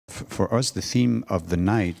for us, the theme of the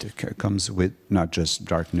night comes with not just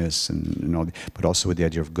darkness and all, but also with the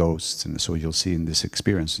idea of ghosts. And so you'll see in this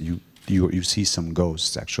experience, you see some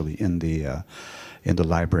ghosts actually in the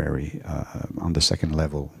library on the second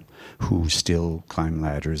level, who still climb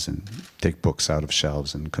ladders and take books out of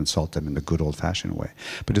shelves and consult them in the good old-fashioned way.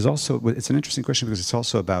 But it's an interesting question because it's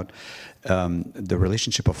also about the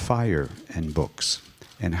relationship of fire and books,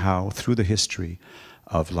 and how through the history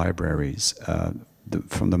of libraries,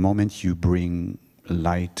 from the moment you bring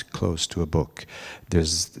light close to a book,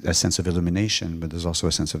 there's a sense of illumination, but there's also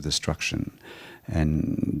a sense of destruction.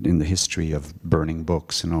 And in the history of burning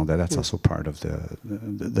books and all that, that's also part of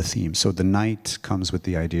the theme. So the night comes with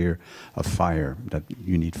the idea of fire, that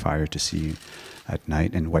you need fire to see at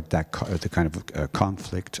night, and what the kind of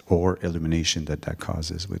conflict or illumination that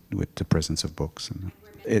causes with the presence of books. And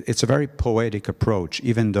it's a very poetic approach,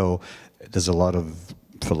 even though there's a lot of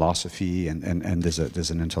philosophy and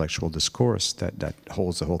there's an intellectual discourse that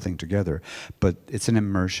holds the whole thing together. But it's an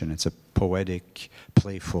immersion. It's a poetic,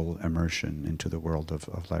 playful immersion into the world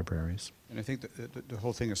of libraries. And I think the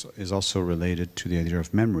whole thing is also related to the idea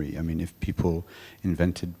of memory. I mean, if people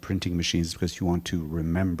invented printing machines because you want to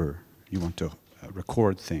remember, you want to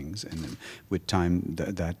record things, and then with time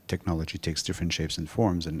that technology takes different shapes and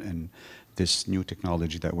forms, and this new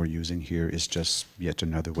technology that we're using here is just yet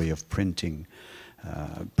another way of printing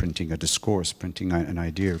a discourse, printing an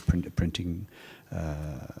idea, printing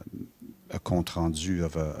a compte rendu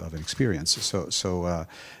of an experience. So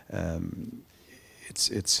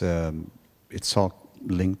it's all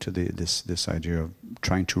linked to this idea of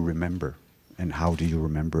trying to remember, and how do you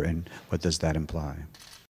remember, and what does that imply?